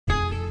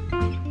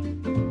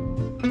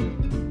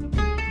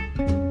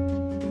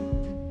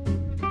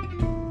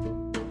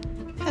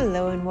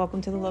Hello and welcome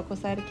to the local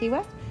side of Key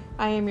West.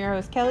 I am your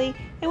host, Kelly,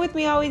 and with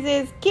me always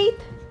is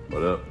Keith.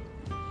 What up?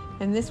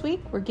 And this week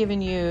we're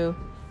giving you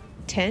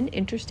 10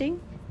 interesting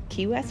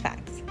Key West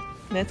facts.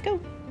 Let's go.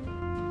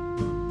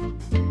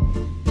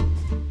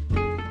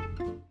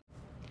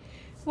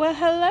 Well,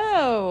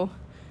 hello.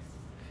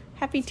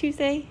 Happy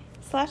Tuesday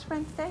 /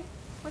 Wednesday.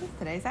 What is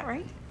today? Is that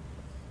right?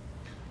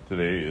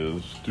 Today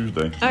is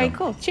Tuesday. All right,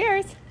 cool.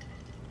 Cheers.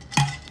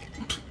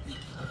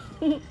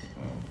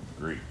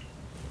 Great.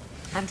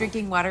 I'm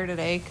drinking water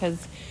today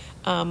because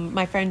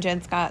my friend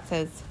Jen Scott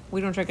says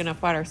we don't drink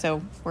enough water,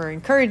 so we're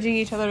encouraging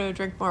each other to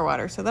drink more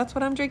water. So that's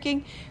what I'm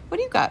drinking. What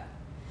do you got?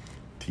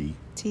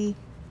 Tea.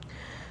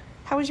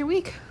 How was your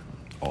week?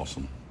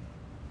 Awesome.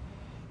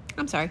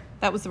 I'm sorry,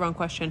 that was the wrong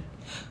question.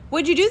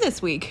 What'd you do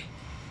this week?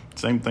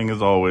 Same thing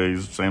as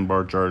always.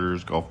 Sandbar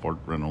charters, golf cart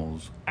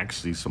rentals,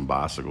 actually some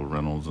bicycle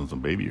rentals and some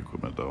baby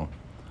equipment though.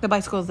 The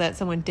bicycles that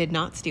someone did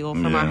not steal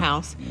from our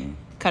house,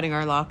 cutting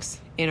our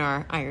locks in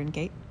our iron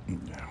gate.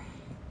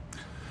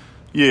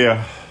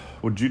 Yeah.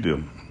 What'd you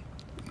do?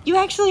 You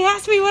actually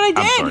asked me what I did.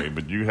 I'm sorry,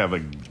 but you have a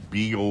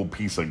big old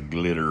piece of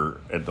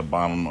glitter at the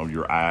bottom of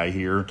your eye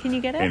here. Can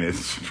you get it? And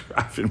it's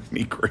driving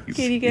me crazy.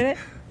 Can you get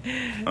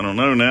it? I don't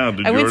know now.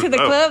 I went to the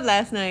club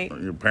last night.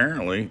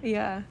 Apparently.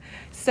 Yeah.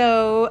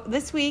 So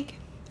this week,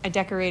 I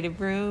decorated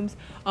rooms.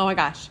 Oh my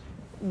gosh.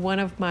 One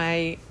of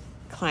my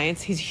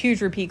clients, he's a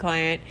huge repeat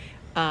client,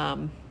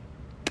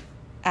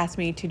 asked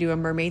me to do a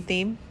mermaid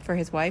theme for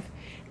his wife.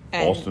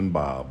 Boston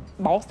Bob.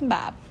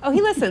 Oh, he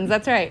listens.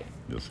 That's right.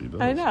 Yes, he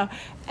does. I know.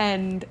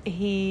 And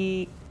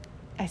I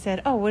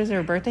said, oh, what is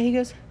her birthday? He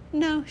goes,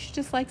 no, she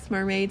just likes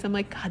mermaids. I'm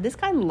like, God, this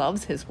guy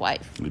loves his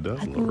wife. He does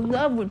I love her.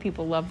 love when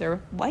people love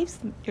their wives,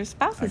 their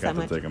spouses I that got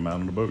much. to take him out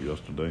on the boat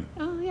yesterday.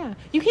 Oh, yeah.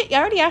 I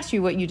already asked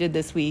you what you did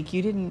this week.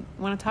 You didn't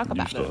want to talk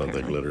about it. You still have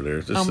that glitter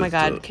there. Oh, my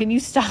God. Can you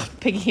stop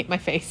picking at my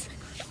face?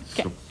 It's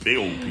a big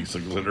old piece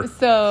of glitter.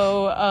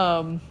 So,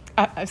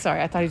 I'm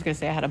sorry. I thought he was going to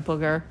say I had a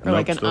booger or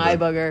like an eye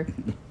booger.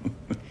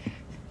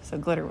 So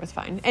glitter was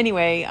fine.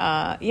 Anyway,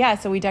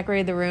 so we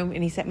decorated the room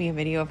and he sent me a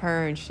video of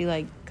her and she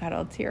like got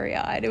all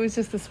teary-eyed. It was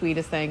just the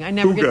sweetest thing.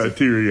 Who got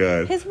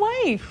teary-eyed? His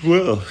wife.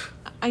 Well,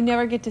 I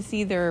never get to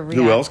see their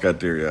reaction. who else got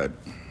teary-eyed?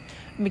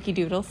 Mickey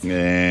Doodles.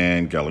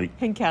 And Kelly.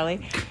 And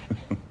Kelly.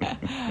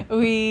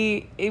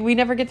 We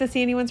never get to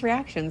see anyone's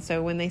reaction.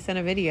 So when they send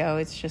a video,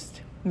 it's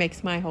just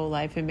makes my whole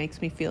life and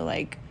makes me feel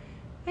like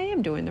I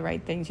am doing the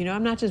right things. You know,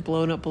 I'm not just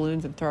blowing up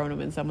balloons and throwing them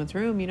in someone's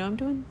room. You know, I'm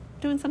doing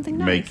something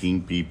nice.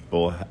 Making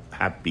people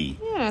happy.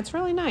 Yeah, it's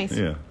really nice.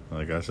 Yeah,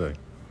 like I say.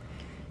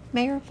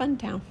 Mayor of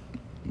Funtown.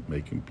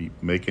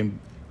 Making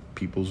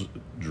people's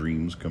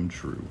dreams come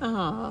true.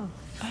 Oh.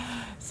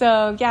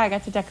 So, yeah, I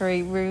got to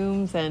decorate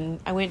rooms and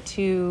I went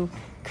to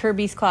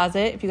Kirby's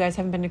Closet. If you guys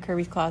haven't been to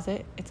Kirby's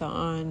Closet, it's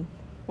on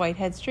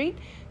Whitehead Street.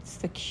 It's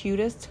the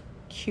cutest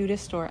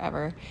store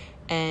ever.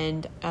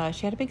 And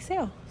she had a big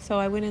sale. So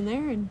I went in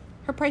there and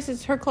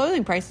her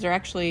clothing prices are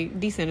actually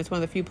decent. It's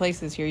one of the few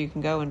places here you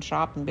can go and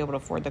shop and be able to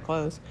afford the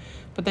clothes.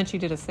 But then she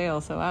did a sale,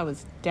 so I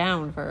was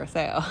down for a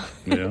sale.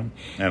 Yeah,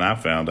 and I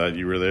found out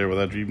you were there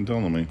without you even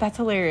telling me. That's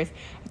hilarious.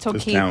 I told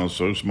This Keith, town is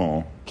so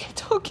small. I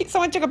told Keith,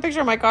 someone took a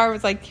picture of my car and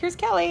was like, here's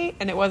Kelly.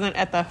 And it wasn't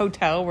at the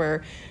hotel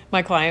where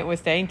my client was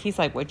staying. Keith's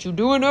like, what you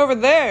doing over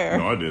there?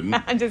 No, I didn't.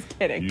 I'm just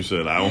kidding. You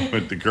said, I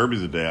went to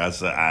Kirby's today. I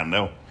said, I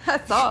know.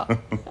 That's all.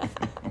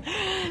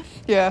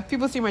 Yeah,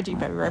 people see my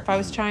Jeep everywhere. If I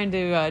was trying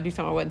to do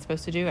something I wasn't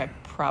supposed to do, I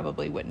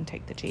probably wouldn't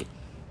take the Jeep.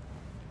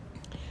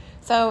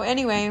 So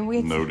anyway,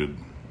 Noted.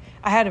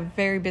 I had a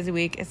very busy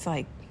week. It's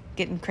like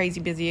getting crazy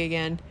busy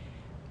again.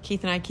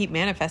 Keith and I keep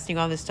manifesting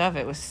all this stuff.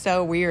 It was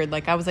so weird.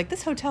 Like I was like,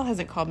 this hotel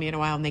hasn't called me in a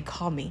while, and they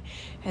called me.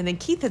 And then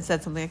Keith had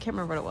said something. I can't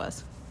remember what it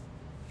was.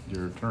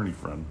 Your attorney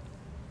friend.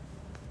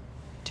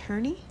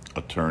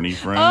 Attorney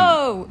friend?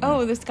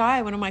 Oh, this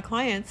guy, one of my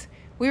clients.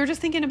 We were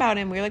just thinking about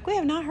him. We were like, we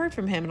have not heard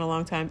from him in a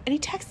long time. And he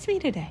texted me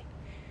today.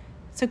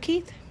 So,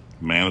 Keith.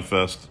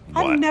 Manifest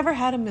what? I've never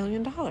had $1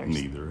 million.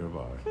 Neither have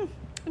I.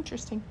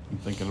 Interesting. I'm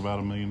thinking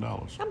about $1 million.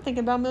 I'm thinking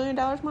about $1 million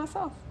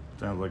myself.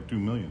 Sounds like $2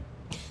 million.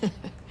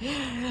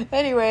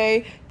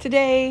 Anyway,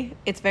 today,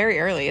 it's very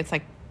early. It's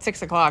like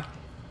 6 o'clock.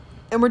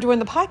 And we're doing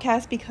the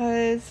podcast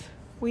because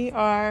we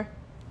are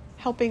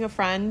helping a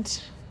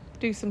friend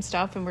do some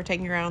stuff. And we're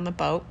taking her out on the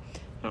boat.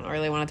 I don't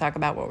really want to talk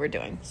about what we're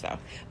doing.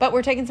 But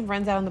we're taking some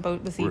friends out on the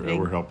boat this evening.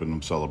 We're helping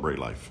them celebrate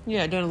life.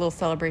 Yeah, doing a little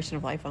celebration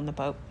of life on the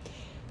boat.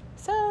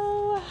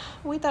 So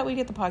we thought we'd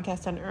get the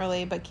podcast done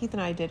early, but Keith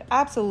and I did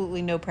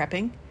absolutely no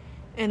prepping.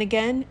 And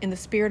again, in the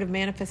spirit of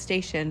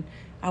manifestation,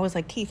 I was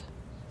like, Keith,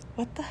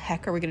 what the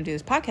heck are we going to do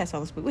this podcast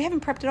on this week? We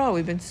haven't prepped at all.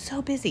 We've been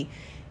so busy.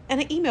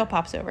 And an email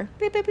pops over.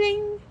 Bing, bing,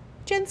 bing.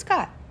 Jen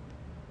Scott.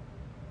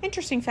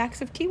 Interesting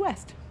facts of Key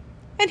West.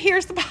 And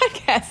here's the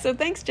podcast. So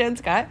thanks, Jen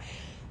Scott,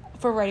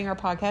 for writing our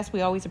podcast.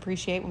 We always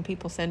appreciate when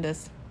people send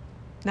us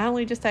not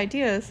only just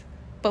ideas,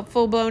 but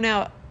full-blown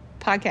out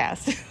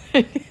podcasts.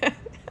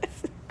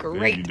 That's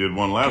great. Yeah, you did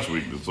one last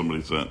week that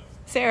somebody sent.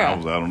 Sarah. I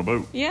was out on the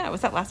boat. Yeah,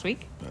 was that last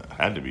week?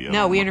 Had to be.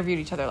 No, we interviewed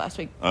each other last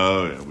week.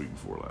 Oh, yeah, week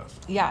before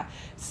last. Yeah.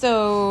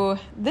 So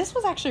this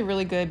was actually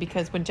really good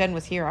because when Jen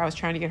was here, I was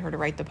trying to get her to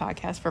write the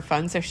podcast for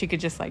fun so she could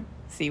just like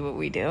see what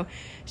we do.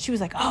 She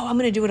was like, oh, I'm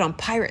going to do it on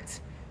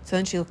pirates. So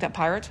then she looked at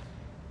pirates.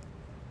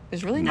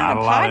 There's really not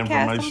a lot of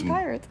podcast information. on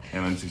pirates.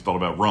 And then she thought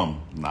about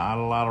rum. Not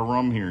a lot of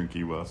rum here in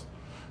Key West.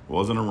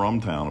 Wasn't a rum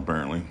town,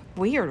 apparently.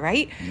 Weird,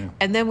 right? Yeah.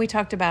 And then we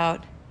talked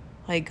about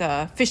like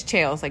fish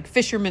tales, like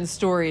fishermen's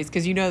stories,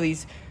 because you know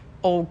these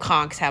old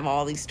conchs have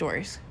all these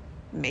stories.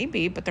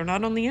 Maybe, but they're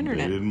not on the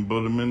internet. They didn't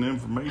put them in the I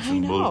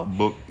information know.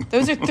 book.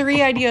 Those are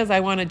 3 ideas I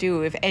want to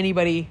do if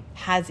anybody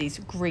has these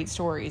great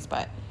stories.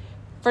 But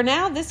for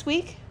now, this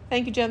week,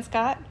 thank you, Jen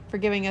Scott, for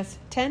giving us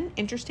 10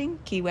 interesting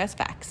Key West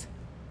facts.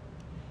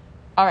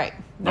 All right,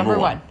 number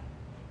one.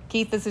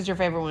 Keith, this is your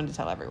favorite one to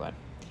tell everyone.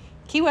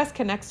 Key West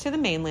connects to the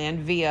mainland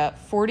via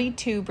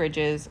 42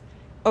 bridges.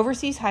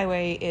 Overseas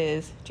highway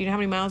is, do you know how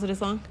many miles it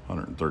is long?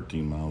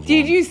 113 miles long.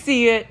 Did you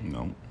see it? No.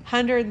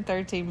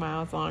 113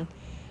 miles long.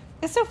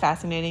 It's so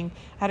fascinating.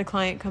 I had a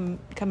client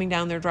coming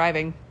down there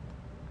driving,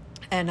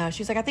 and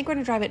she's like, I think we're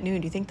going to drive at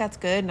noon. Do you think that's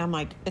good? And I'm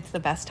like, it's the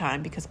best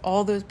time because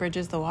all those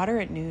bridges, the water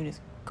at noon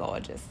is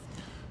gorgeous.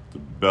 The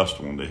best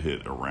one to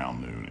hit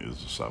around noon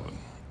is the 7.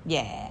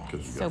 Yeah.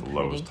 Because you so got the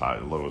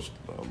pretty. lowest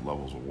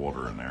levels of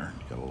water in there.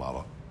 You got a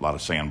lot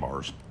of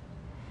sandbars.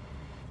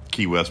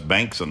 Key West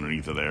Bank's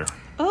underneath of there.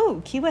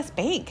 Oh, Key West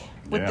Bank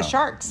with the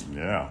sharks.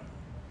 Yeah.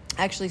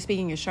 Actually,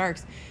 speaking of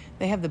sharks,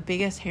 they have the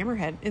biggest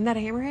hammerhead. Isn't that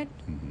a hammerhead?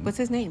 Mm-hmm. What's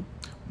his name?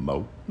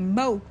 Mo.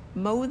 Mo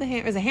the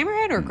is it a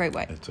hammerhead or a great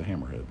white? It's a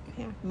hammerhead.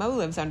 Yeah, Mo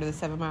lives under the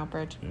 7 Mile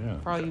Bridge. Yeah.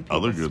 For all you people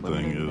Other good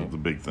swimming thing under is, there. the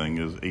big thing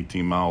is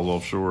 18 miles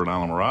offshore in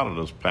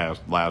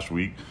Islamorada last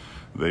week,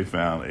 they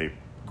found a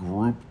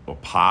group, a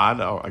pod,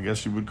 I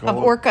guess you would call Of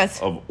it.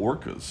 orcas. Of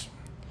orcas.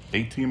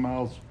 18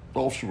 miles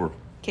offshore.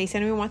 In case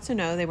anyone wants to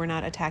know, they were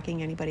not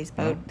attacking anybody's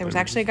boat. No, There was they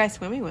were actually a guy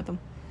swimming with them.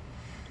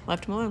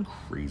 Left him alone.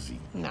 Crazy.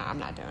 No, I'm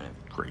not doing it.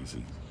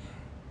 Crazy.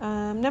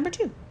 Number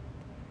 2.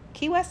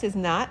 Key West is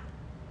not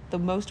the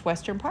most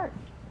western part,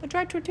 but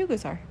Dry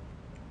Tortugas are.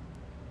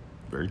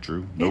 Very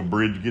true. No Yeah.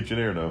 bridge get you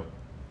there, though.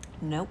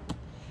 Nope.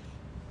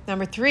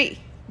 Number 3.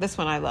 This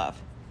one I love.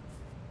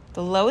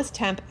 The lowest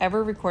temp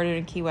ever recorded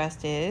in Key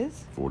West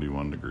is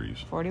 41 degrees.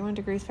 41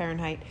 degrees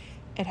Fahrenheit.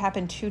 It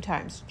happened 2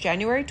 times.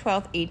 January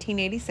 12th,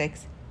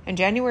 1886 and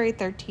January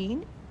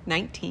 13th,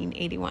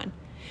 1981.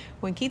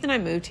 When Keith and I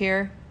moved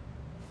here,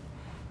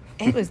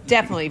 it was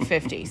definitely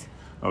 50s.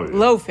 Oh, yeah.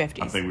 Low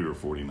 50s. I think we were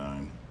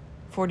 49.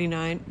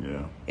 49.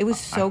 Yeah. It was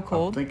so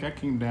cold. I think I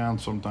came down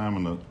sometime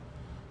in the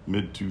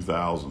mid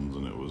 2000s,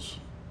 and it was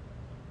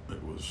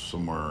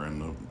somewhere in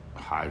the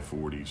high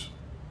 40s,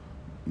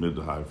 mid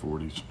to high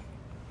 40s.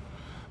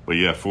 But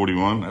yeah,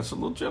 41. That's a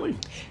little chilly.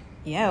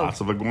 Yeah. Lots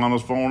of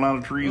iguanas falling out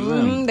of trees.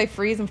 They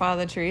freeze and fall out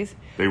of the trees.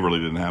 They really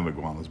didn't have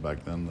iguanas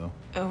back then, though.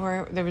 Oh,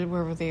 where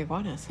were the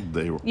iguanas?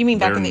 They were. You mean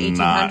back in the they're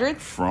not 1800s?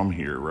 from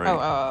here, right?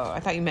 Oh, I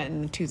thought you meant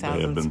in the 2000s.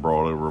 They have been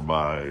brought over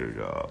by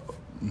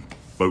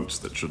boats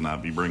that should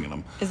not be bringing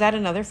them. Is that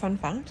another fun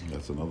fact?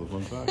 That's another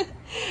fun fact.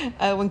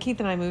 When Keith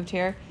and I moved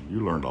here,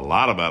 You learned a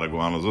lot about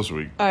iguanas this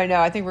week. I know.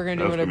 I think we're going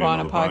to do That's an gonna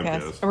be iguana another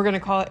podcast. podcast. And we're going to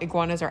call it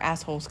Iguanas Are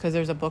Assholes because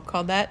there's a book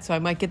called that. So I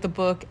might get the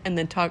book and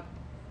then talk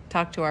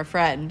to our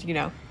friend, you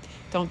know.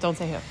 Don't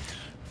say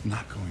who.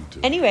 Not going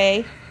to.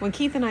 Anyway, when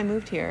Keith and I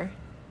moved here,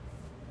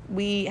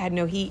 we had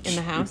no heat in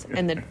the house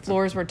and the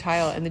floors were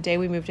tile. And the day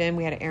we moved in,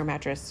 we had an air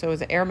mattress. So it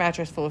was an air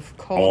mattress full of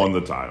On the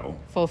tile.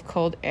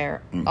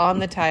 air on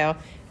the tile.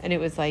 And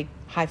it was like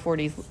high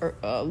 40s or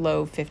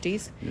low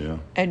 50s. Yeah.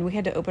 And we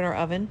had to open our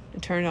oven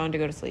and turn it on to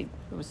go to sleep.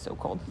 It was so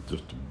cold.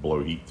 Just to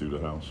blow heat through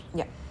the house.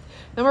 Yeah.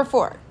 Number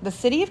 4. The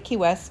city of Key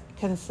West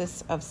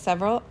consists of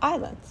several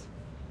islands.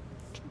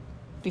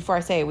 Before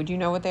I say it, would you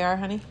know what they are,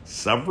 honey?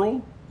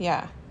 Several?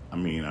 Yeah. I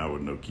mean, I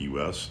would know Key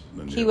West.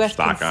 Then you Key have West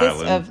Stock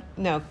consists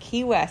Island.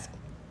 Key West,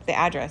 the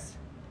address.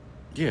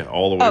 Yeah,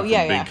 all the way Oh, from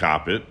yeah, Big yeah.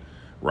 Coppet,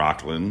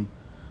 Rockland,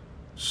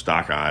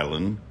 Stock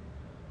Island.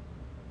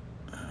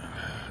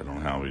 I don't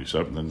know how many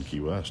something in Key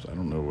West. I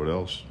don't know what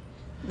else.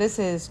 This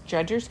is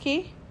Dredger's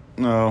Key,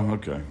 No,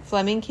 okay.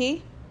 Fleming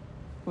Key,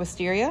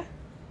 Wisteria,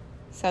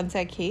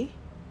 Sunset Key,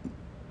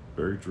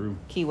 Very true.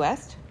 Key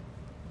West,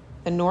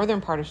 the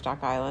northern part of Stock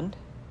Island.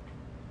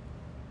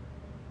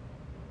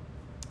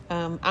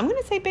 I'm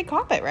going to say Big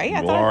Coppet, right?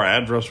 Well, our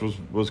address was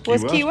Key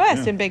West. Key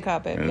West yeah. in Big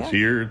Coppet. And Yeah. it's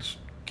here, it's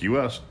Key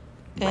West.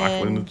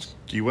 Rockland, And- it's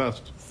Key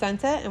West.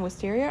 Sunset and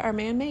Wisteria are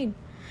man-made.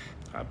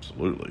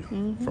 Absolutely.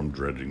 Mm-hmm. From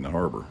dredging the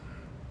harbor.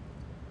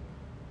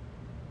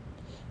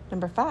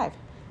 Number 5.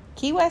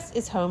 Key West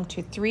is home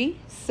to 3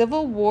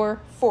 Civil War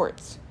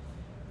forts.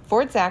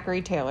 Fort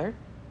Zachary Taylor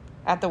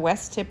at the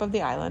west tip of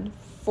the island.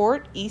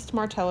 Fort East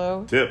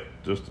Martello, Tip,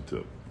 just a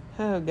tip.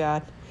 oh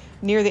God,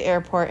 near the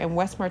airport, and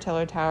West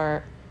Martello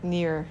Tower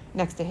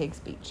next to Higgs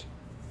Beach.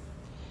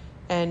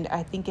 And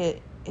I think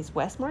it is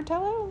West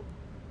Martello?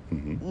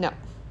 Mm-hmm. No.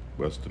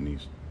 West and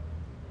east.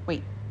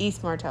 Wait,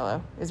 East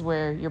Martello is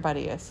where your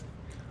buddy is.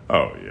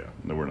 Oh, yeah.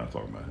 No, we're not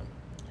talking about him.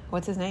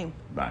 What's his name?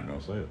 Not going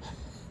to say it.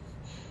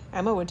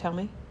 Emma would tell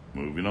me.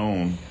 Moving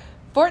on.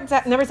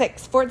 Number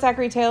 6. Fort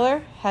Zachary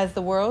Taylor has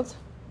the world's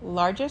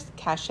largest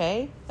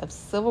cache of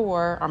Civil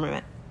War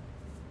armament.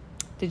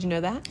 Did you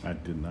know that? I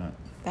did not.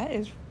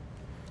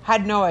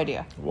 Had no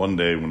idea. One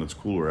day when it's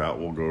cooler out,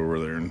 we'll go over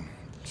there and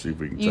see if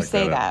we can check that out. You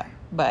say that,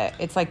 but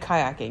it's like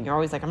kayaking. You're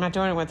always like, I'm not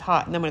doing it when it's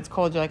hot. And then when it's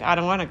cold, you're like, I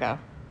don't want to go.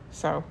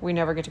 So we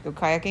never get to go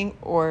kayaking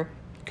or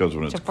because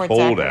when it's Fort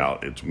cold Zachary.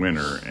 out, it's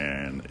winter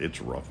and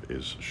it's rough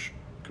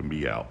can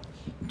be out.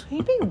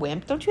 You big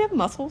wimp. Don't you have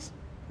muscles?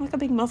 I'm like a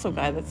big muscle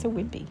guy. That's so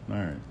wimpy. All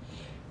right.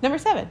 Number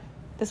 7.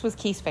 This was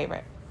Keith's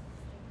favorite.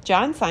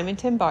 John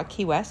Simonton bought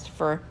Key West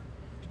for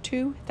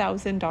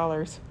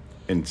 $2,000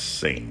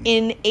 Insane.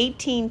 in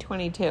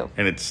 1822.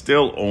 And it's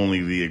still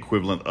only the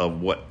equivalent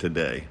of what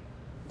today?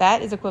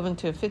 That is equivalent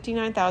to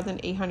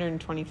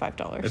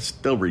 $59,825. It's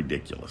still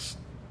ridiculous.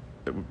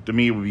 To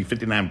me, it would be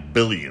 $59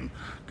 billion.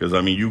 Because, I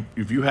mean,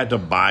 if you had to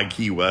buy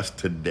Key West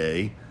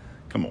today,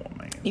 come on,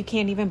 man. You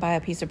can't even buy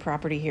a piece of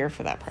property here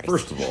for that price.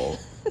 First of all,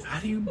 how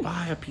do you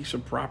buy a piece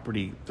of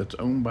property that's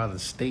owned by the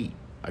state?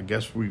 I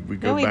guess we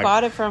go No, we back.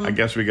 bought it from- I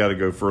guess we got to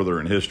go further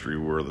in history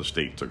where the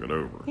state took it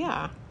over.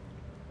 Yeah.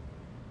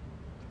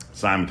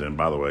 Simonton,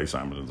 by the way,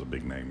 Simonton's a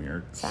big name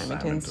here.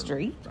 Simonton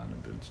Street.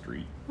 Simonton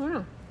Street.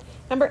 Wow.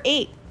 Number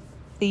 8.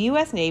 The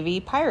U.S. Navy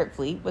pirate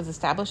fleet was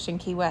established in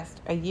Key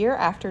West a year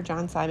after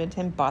John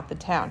Simonton bought the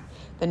town.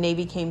 The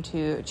Navy came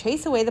to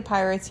chase away the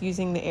pirates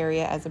using the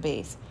area as a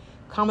base.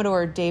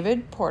 Commodore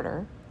David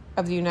Porter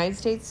of the United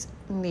States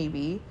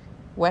Navy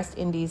West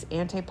Indies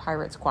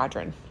Anti-Pirate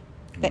Squadron.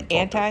 The We've actually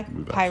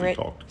Anti-Pirate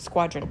talked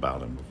Squadron.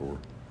 about him before.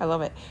 I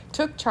love it.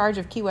 Took charge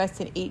of Key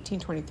West in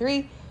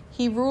 1823.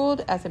 He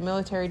ruled as a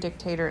military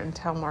dictator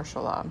until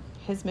martial law.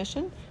 His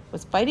mission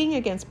was fighting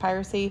against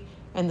piracy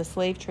and the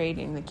slave trade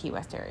in the Key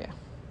West area.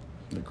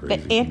 The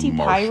crazy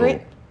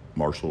anti-pirate-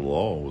 martial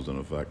law was in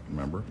effect.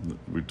 Remember,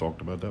 we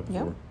talked about that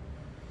before.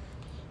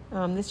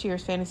 This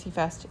year's Fantasy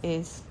Fest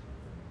is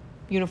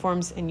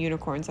uniforms and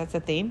unicorns. That's the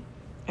theme.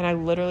 And I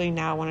literally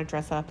now want to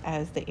dress up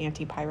as the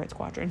Anti-Pirate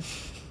Squadron.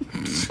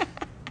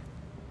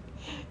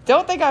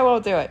 Don't think I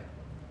won't do it.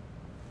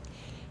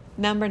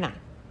 Number 9.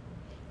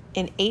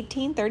 In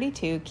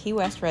 1832, Key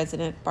West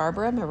resident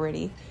Barbara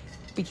Meridi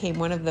became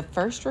one of the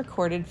first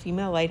recorded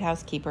female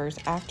lighthouse keepers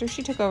after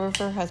she took over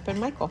for her husband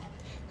Michael,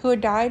 who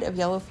had died of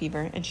yellow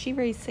fever, and she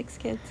raised 6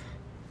 kids.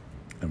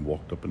 And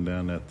walked up and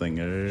down that thing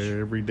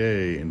every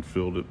day and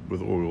filled it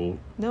with oil.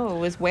 No, it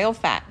was whale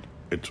fat.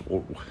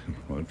 Well,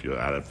 if you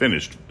had it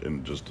finished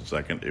in just a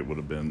second, it would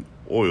have been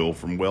oil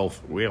from whale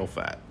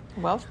fat.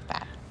 Whale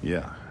fat.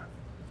 Yeah.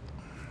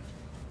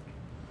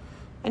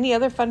 Any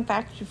other fun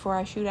facts before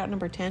I shoot out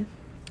number 10?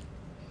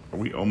 Are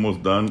we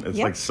almost done? It's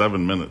Yep. like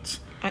 7 minutes.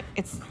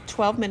 It's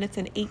 12 minutes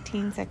and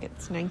 18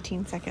 seconds,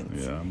 19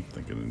 seconds. Yeah, I'm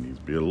thinking it needs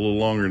to be a little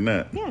longer than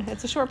that. Yeah,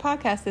 it's a short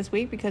podcast this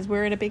week because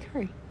we're in a big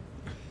hurry.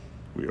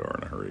 We are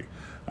in a hurry.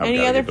 I've Any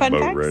got to other get the fun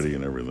boat facts? ready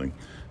and everything.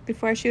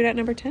 Before I shoot out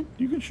number 10?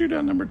 You can shoot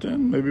out number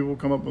 10. Maybe we'll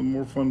come up with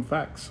more fun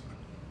facts.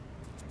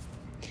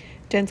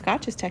 Jen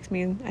Scott just texted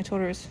me and I told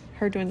her it was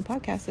her doing the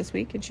podcast this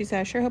week. And she said,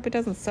 I sure hope it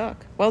doesn't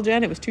suck. Well,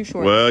 Jen, it was too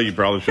short. Well, you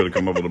probably should have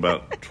come up with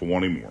about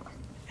 20 more.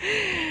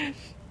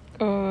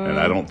 And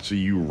I don't see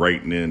you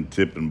writing in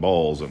tipping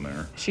balls in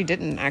there. She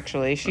didn't,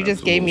 actually. She That's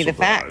just a gave me little the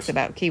facts surprise.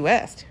 about Key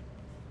West.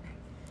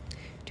 Do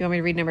you want me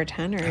to read number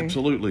 10? Or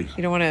Absolutely.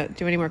 You don't want to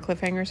do any more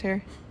cliffhangers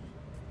here?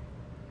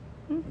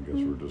 I guess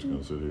we're just going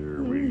to sit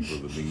here waiting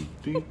for the ding,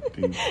 ding,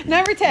 ding.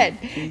 Number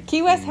 10.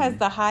 Key West has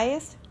the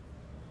highest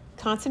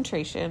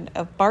concentration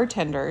of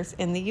bartenders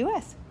in the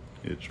U.S.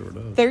 It sure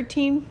does.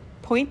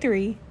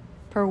 13.3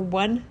 per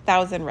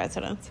 1,000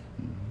 residents.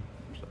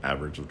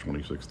 Average of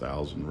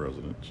 26,000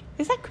 residents.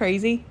 Is that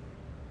crazy?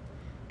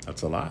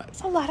 That's a lot.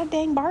 It's a lot of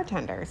dang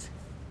bartenders.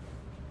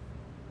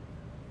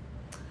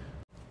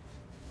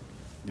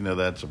 You know,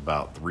 that's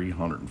about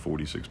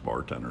 346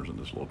 bartenders in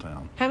this little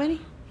town. How many?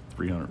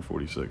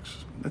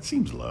 346. That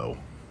seems low.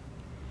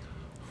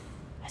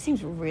 That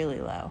seems really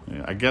low.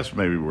 Yeah, I guess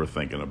maybe we're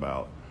thinking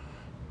about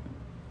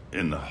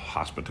in the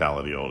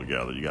hospitality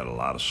altogether. You got a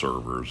lot of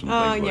servers and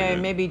Oh, things like yeah,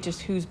 that. maybe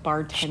just who's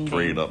bartending.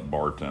 Straight up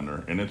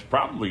bartender, and it's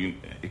probably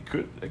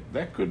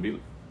that could be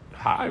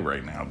high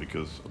right now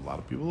because a lot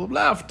of people have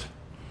left.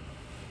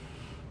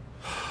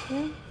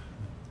 Because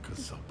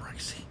it's so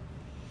pricey.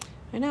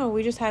 I know.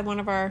 We just had one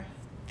of our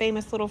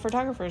famous little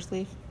photographers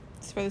leave.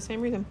 It's for the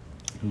same reason.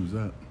 Who's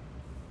that?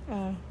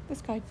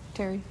 This guy,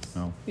 Terry.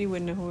 No. You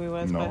wouldn't know who he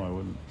was, No, but I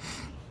wouldn't.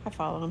 I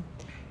follow him.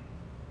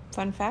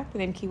 Fun fact, the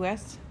name Key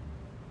West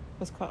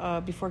was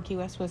called, before Key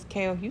West was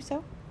Cayo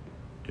Huso,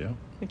 Yeah.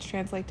 which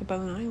translates to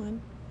Bone Island.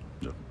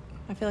 Yep.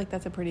 I feel like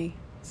that's a pretty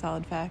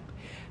solid fact.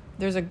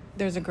 There's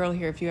a girl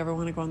here, if you ever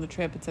want to go on the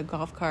trip, it's a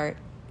golf cart.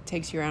 It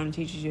takes you around and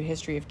teaches you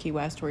history of Key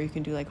West, where you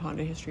can do like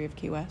Honda history of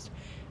Key West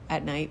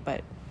at night, but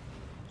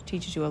it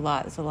teaches you a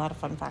lot. It's a lot of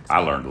fun facts. I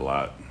about it. learned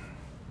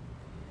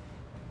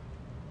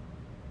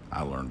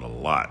a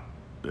lot.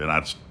 And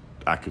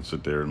I could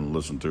sit there and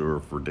listen to her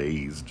for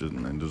days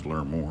and just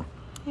learn more.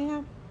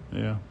 Yeah.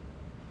 Yeah.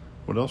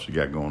 What else you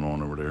got going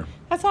on over there?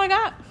 That's all I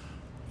got.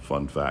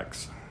 Fun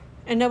facts.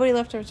 And nobody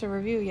left us a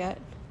review yet.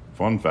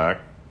 Fun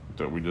fact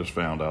that we just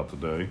found out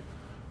today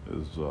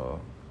is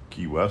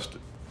Key West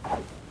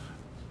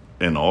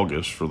in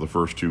August for the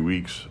first 2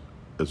 weeks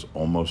is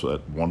almost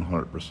at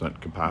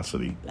 100%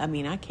 capacity. I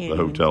mean, I can't.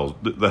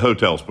 The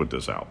hotels put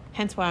this out.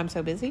 Hence why I'm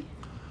so busy.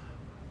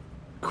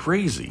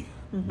 Crazy,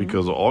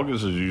 because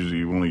August is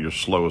usually one of your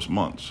slowest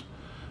months,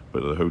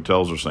 but the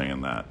hotels are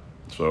saying that.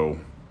 So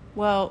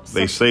well,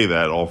 they say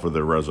that all for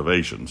their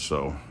reservations.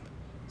 So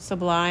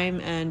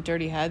Sublime and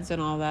Dirty Heads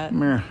and all that.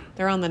 Meh.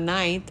 They're on the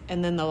 9th,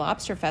 and then the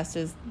Lobster Fest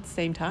is the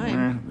same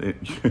time.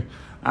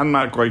 I'm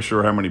not quite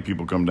sure how many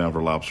people come down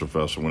for Lobster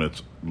Fest when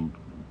it's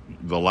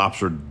the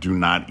lobster do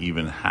not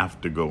even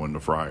have to go in the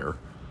fryer.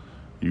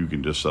 You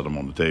can just set them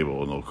on the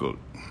table and they'll cook.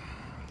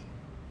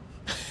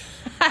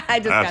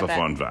 That's a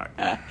fun fact.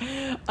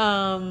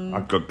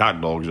 I cooked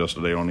hot dogs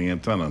yesterday on the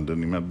antenna and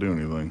didn't even have to do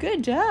anything.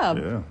 Good job.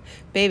 Yeah.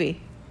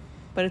 Baby.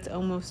 But it's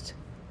almost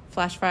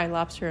flash fry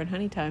lobster and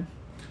honey time.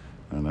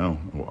 I know.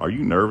 Well, are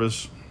you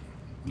nervous?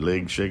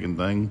 Leg shaking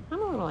thing?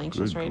 I'm a little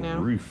anxious right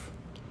now.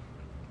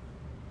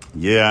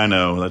 Yeah, I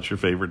know. That's your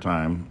favorite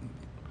time.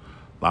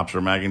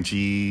 Lobster mac and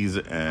cheese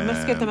and I'm going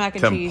to skip the mac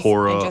and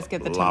tempura cheese and just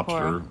get the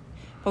tempura. lobster.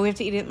 But we have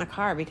to eat it in the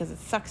car because it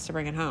sucks to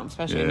bring it home,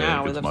 especially Yeah,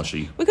 now. it gets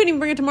mushy. We couldn't even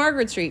bring it to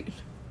Margaret Street.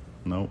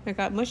 Nope. It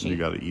got mushy. You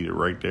got to eat it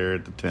right there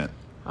at the tent.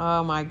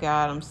 Oh my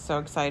God, I'm so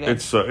excited.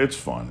 It's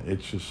fun.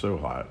 It's just so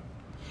hot.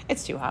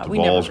 It's too hot. The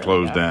balls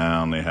closed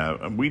down.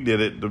 We did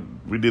it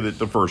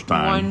the first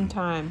time. One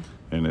time.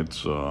 And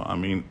it's I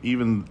mean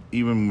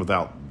even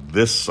without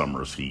this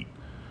summer's heat,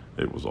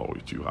 it was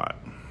always too hot.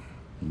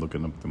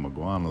 Looking up the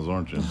iguanas,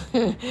 aren't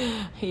you?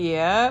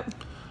 Yep.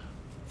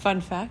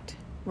 Fun fact: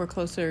 we're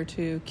closer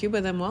to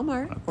Cuba than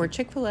Walmart or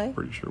Chick-fil-A.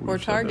 Pretty sure or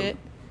Target.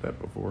 That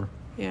before.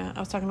 Yeah, I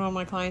was talking to one of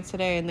my clients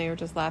today, and they were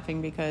just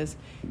laughing because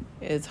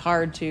it's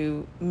hard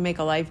to make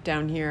a life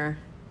down here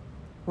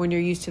when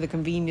you're used to the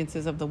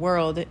conveniences of the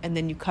world, and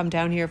then you come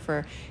down here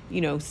for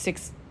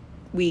 6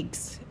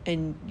 weeks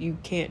and you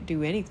can't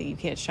do anything. You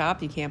can't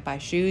shop. You can't buy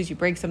shoes. You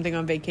break something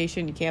on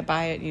vacation, you can't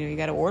buy it. You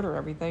got to order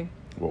everything.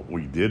 What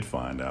we did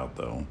find out,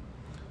 though,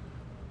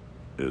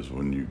 is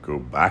when you go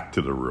back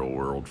to the real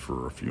world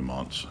for a few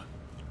months,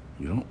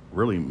 you don't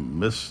really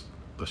miss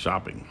the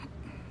shopping.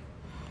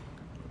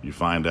 You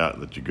find out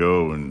that you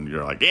go and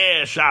you're like,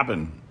 yeah,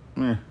 shopping.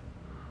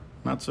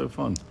 Not so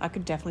fun. I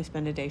could definitely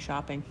spend a day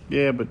shopping.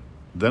 Yeah, but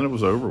then it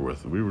was over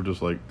with. We were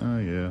just like, oh,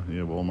 yeah,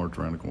 Walmart's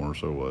around the corner,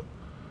 so what?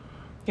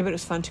 Yeah, but it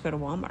was fun to go to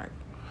Walmart.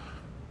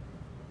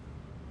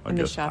 I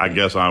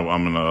guess I'm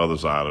on the other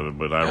side of it,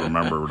 but I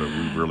remember that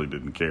we really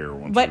didn't care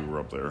once we were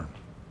up there.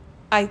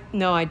 I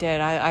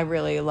did. I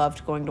really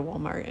loved going to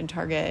Walmart and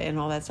Target and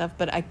all that stuff,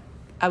 but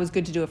I was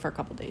good to do it for a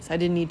couple days. I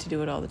didn't need to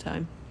do it all the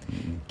time.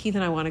 Mm-hmm. Keith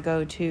and I want to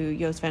go to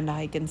Joost van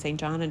Dyke in St.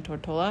 John and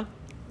Tortola.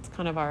 It's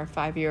kind of our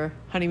 5-year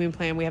honeymoon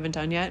plan we haven't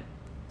done yet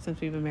since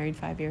we've been married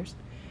 5 years.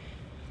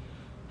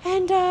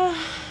 And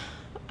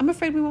I'm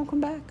afraid we won't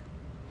come back.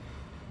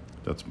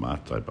 That's my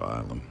type of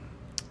island.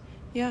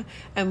 Yeah,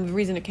 and the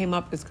reason it came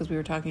up is because we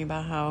were talking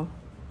about how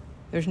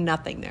there's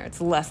nothing there.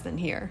 It's less than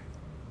here.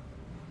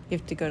 You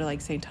have to go to like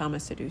St.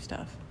 Thomas to do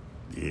stuff.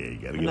 Yeah, you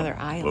got to get another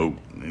on a boat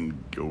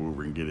and go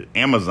over and get it.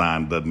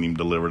 Amazon doesn't even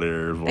deliver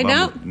theirs. They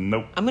don't?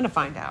 Nope. I'm going to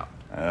find out.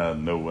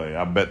 No way.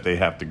 I bet they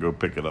have to go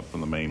pick it up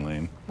from the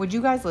mainland. Would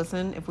you guys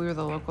listen if we were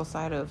the local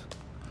side of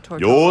Tortola?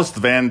 Joost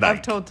van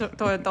Dyke.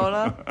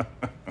 Tortola?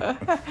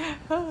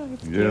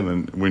 Yeah,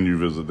 then when you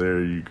visit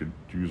there, you could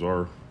use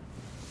our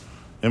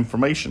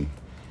information.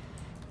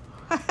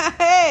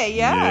 Hey,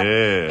 yeah.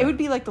 Yeah. It would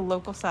be like the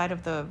local side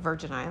of the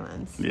Virgin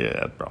Islands. Yeah,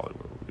 that's probably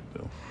what we would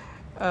do.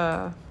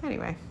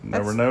 Anyway.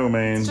 Never know,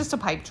 man. It's just a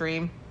pipe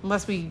dream.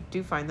 Unless we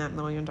do find that $1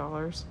 million.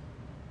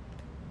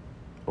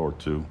 Or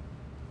two.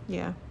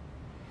 Yeah.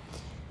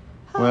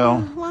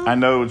 Well, I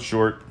know it's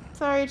short.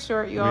 Sorry it's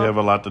short, y'all. We have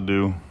a lot to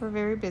do. We're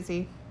very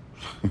busy.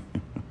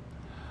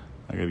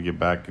 I got to get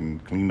back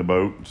and clean the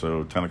boat.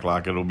 So 10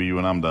 o'clock it'll be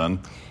when I'm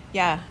done.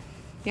 Yeah.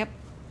 Yep.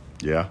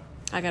 Yeah.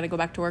 I got to go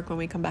back to work when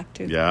we come back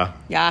too. Yeah.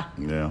 Yeah.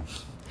 Yeah.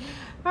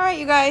 All right,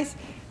 you guys.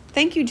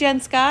 Thank you, Jen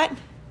Scott.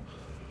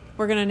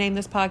 We're going to name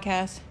this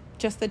podcast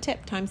Just the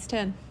Tip times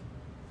 10.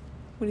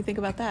 What do you think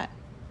about that?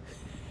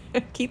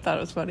 Keith thought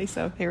it was funny,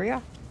 so here we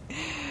are.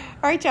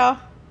 All right, y'all.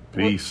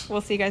 Peace.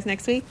 We'll see you guys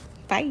next week.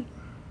 Bye.